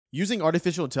Using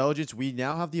artificial intelligence, we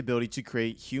now have the ability to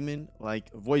create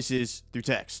human-like voices through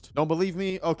text. Don't believe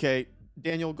me? Okay,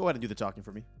 Daniel, go ahead and do the talking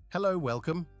for me. Hello,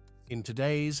 welcome. In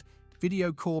today's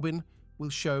video, Corbin will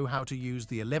show how to use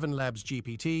the ElevenLabs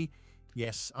GPT.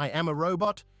 Yes, I am a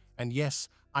robot, and yes,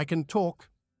 I can talk.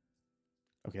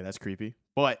 Okay, that's creepy.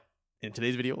 But in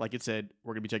today's video, like it said,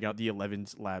 we're going to be checking out the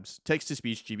ElevenLabs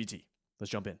text-to-speech GPT. Let's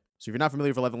jump in. So if you're not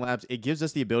familiar with ElevenLabs, it gives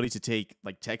us the ability to take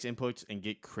like text inputs and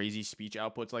get crazy speech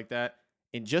outputs like that.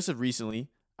 And just of recently,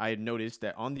 I had noticed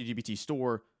that on the GPT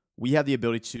store, we have the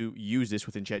ability to use this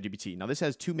within ChatGPT. Now, this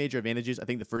has two major advantages. I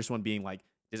think the first one being like,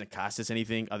 it doesn't cost us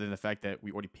anything other than the fact that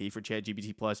we already pay for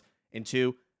ChatGPT Plus. And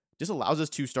two, just allows us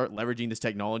to start leveraging this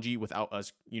technology without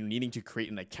us needing to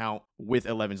create an account with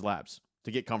ElevenLabs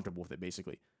to get comfortable with it,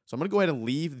 basically. So I'm going to go ahead and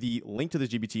leave the link to this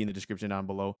GPT in the description down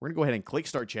below. We're going to go ahead and click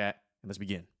Start Chat, and let's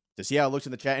begin. To see how it looks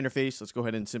in the chat interface, let's go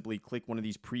ahead and simply click one of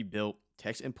these pre-built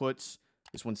text inputs.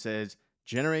 This one says,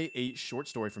 generate a short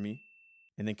story for me,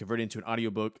 and then convert it into an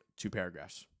audiobook, 2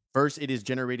 paragraphs. First, it is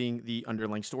generating the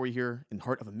underlying story here. In the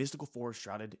heart of a mystical forest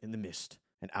shrouded in the mist,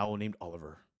 an owl named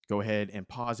Oliver. Go ahead and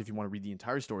pause if you want to read the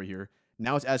entire story here.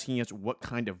 Now it's asking us what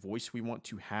kind of voice we want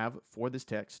to have for this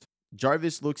text.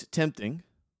 Jarvis looks tempting,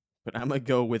 but I'm going to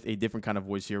go with a different kind of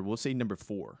voice here. We'll say number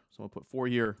 4. So I'm going to put 4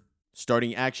 here.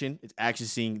 Starting action, it's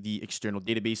accessing the external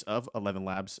database of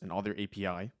ElevenLabs and all their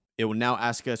API. It will now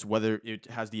ask us whether it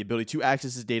has the ability to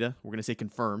access this data. We're going to say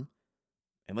confirm.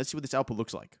 And let's see what this output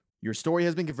looks like. Your story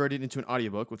has been converted into an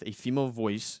audiobook with a female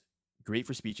voice, great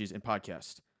for speeches and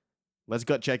podcasts. Let's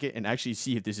gut check it and actually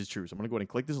see if this is true. So I'm going to go ahead and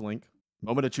click this link.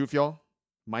 Moment of truth, y'all.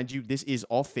 Mind you, this is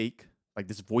all fake. Like,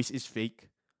 this voice is fake.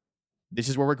 This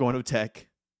is where we're going with tech.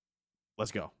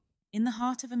 Let's go. In the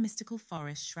heart of a mystical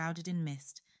forest shrouded in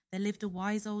mist, there lived a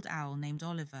wise old owl named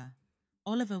Oliver.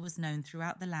 Oliver was known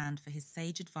throughout the land for his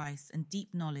sage advice and deep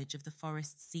knowledge of the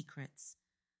forest's secrets.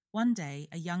 One day,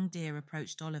 a young deer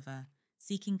approached Oliver,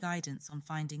 seeking guidance on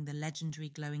finding the legendary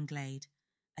glowing glade,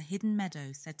 a hidden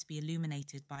meadow said to be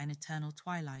illuminated by an eternal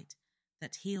twilight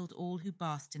that healed all who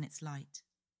basked in its light.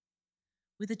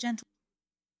 With a gentle...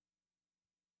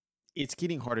 It's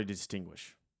getting harder to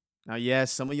distinguish. Now,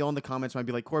 yes, some of y'all in the comments might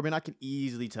be like, Corbin, I can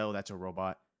easily tell that's a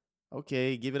robot.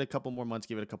 Okay, give it a couple more months,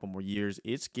 give it a couple more years.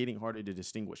 It's getting harder to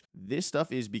distinguish. This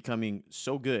stuff is becoming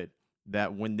so good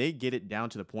that when they get it down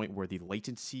to the point where the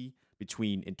latency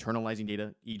between internalizing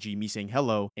data, e.g. me saying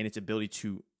hello, and its ability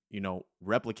to,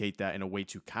 replicate that in a way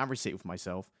to conversate with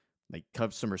myself, like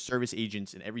customer service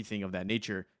agents and everything of that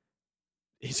nature,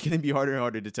 it's going to be harder and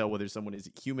harder to tell whether someone is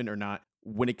human or not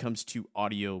when it comes to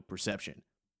audio perception.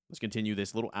 Let's continue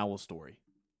this little owl story.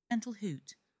 Gentle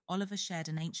hoot, Oliver shared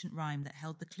an ancient rhyme that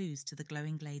held the clues to the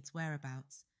glowing glade's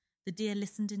whereabouts. The deer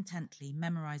listened intently,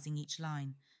 memorizing each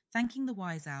line. Thanking the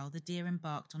wise owl, the deer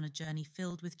embarked on a journey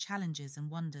filled with challenges and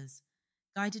wonders.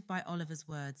 Guided by Oliver's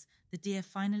words, the deer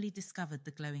finally discovered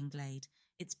the glowing glade,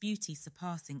 its beauty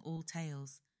surpassing all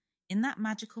tales. In that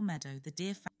magical meadow, the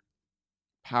deer found...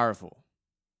 Powerful.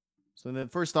 So the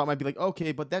first thought might be like,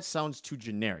 okay, but that sounds too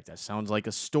generic. That sounds like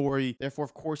a story. Therefore,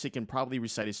 of course, it can probably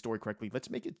recite a story correctly. Let's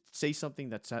make it say something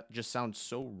that just sounds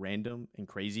so random and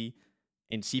crazy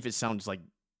and see if it sounds like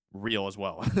real as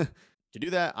well. To do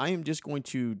that, I am just going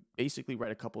to basically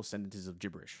write a couple sentences of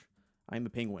gibberish. I am a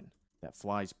penguin that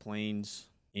flies planes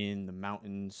in the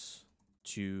mountains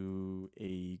to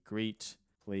a great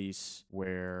place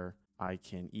where I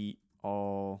can eat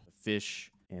all the fish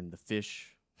and the fish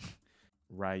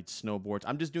ride snowboards.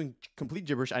 I'm just doing complete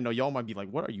gibberish. I know y'all might be like,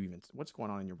 what's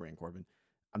going on in your brain, Corbin?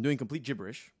 I'm doing complete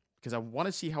gibberish because I want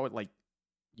to see how it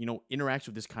interacts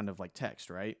with this kind of like text,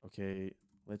 right? Okay,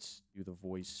 let's do the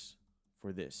voice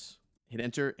for this. Hit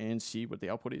enter and see what the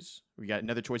output is. We got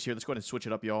another choice here. Let's go ahead and switch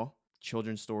it up, y'all.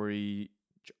 Children's story.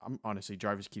 Honestly,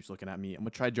 Jarvis keeps looking at me. I'm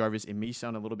going to try Jarvis. It may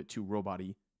sound a little bit too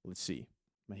robot-y. Let's see.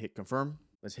 I'm going to hit confirm.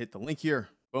 Let's hit the link here.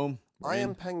 Boom. I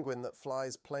am penguin that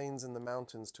flies planes in the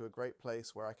mountains to a great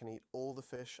place where I can eat all the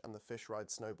fish and the fish ride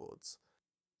snowboards.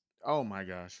 Oh my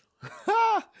gosh.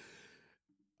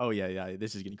 Oh yeah.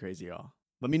 This is getting crazy, y'all.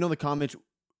 Let me know in the comments.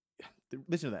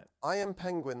 Listen to that. I am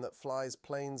penguin that flies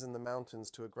planes in the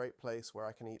mountains to a great place where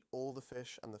I can eat all the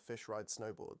fish and the fish ride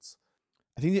snowboards.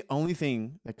 I think the only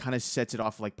thing that kind of sets it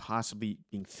off like possibly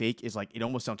being fake is like it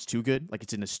almost sounds too good. Like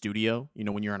it's in a studio.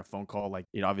 When you're on a phone call, like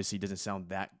it obviously doesn't sound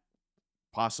that,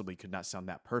 possibly could not sound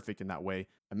that perfect in that way.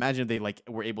 Imagine if they like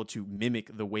were able to mimic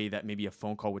the way that maybe a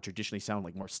phone call would traditionally sound,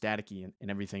 like more staticky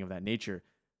and everything of that nature.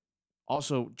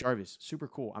 Also, Jarvis, super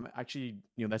cool. I'm actually,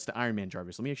 that's the Iron Man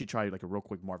Jarvis. Let me actually try like a real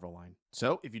quick Marvel line.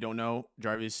 So if you don't know,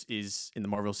 Jarvis is in the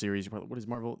Marvel series. What is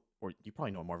Marvel? Or you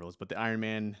probably know what Marvel is, but the Iron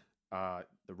Man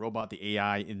the robot, the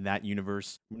AI in that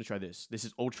universe. I'm gonna try this. This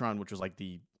is Ultron, which was like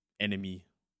the enemy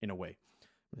in a way.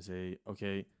 I'm gonna say,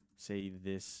 okay, say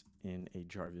this in a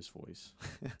Jarvis voice.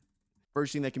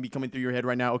 First thing that can be coming through your head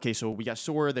right now. Okay, so we got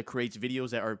Sora that creates videos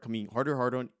that are coming harder and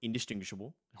harder and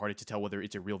indistinguishable. Harder to tell whether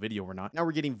it's a real video or not. Now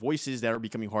we're getting voices that are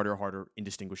becoming harder and harder,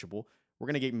 indistinguishable. We're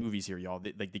gonna get movies here, y'all.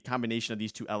 Like the combination of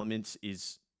these two elements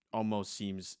is almost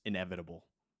seems inevitable.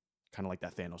 Kind of like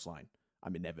that Thanos line.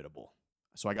 I'm inevitable.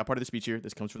 So I got part of the speech here.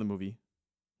 This comes from the movie.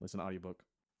 Listen to the audiobook.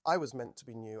 I was meant to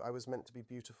be new. I was meant to be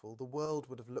beautiful. The world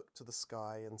would have looked to the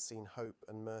sky and seen hope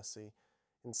and mercy.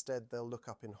 Instead, they'll look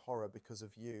up in horror because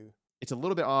of you. It's a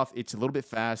little bit off. It's a little bit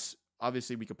fast.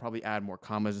 Obviously, we could probably add more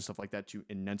commas and stuff like that to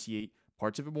enunciate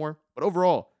parts of it more. But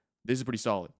overall, this is pretty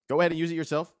solid. Go ahead and use it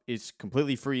yourself. It's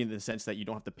completely free in the sense that you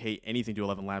don't have to pay anything to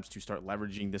ElevenLabs to start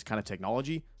leveraging this kind of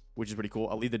technology, which is pretty cool.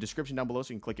 I'll leave the description down below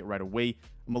so you can click it right away.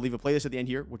 I'm going to leave a playlist at the end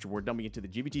here, which we're dumping into the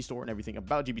GPT store and everything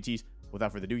about GPTs.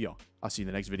 Without further ado, y'all, I'll see you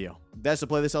in the next video. That's the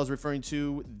playlist I was referring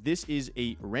to. This is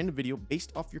a random video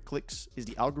based off your clicks. Is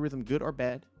the algorithm good or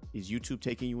bad? Is YouTube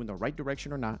taking you in the right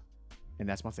direction or not? And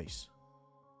that's my face.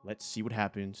 Let's see what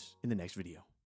happens in the next video.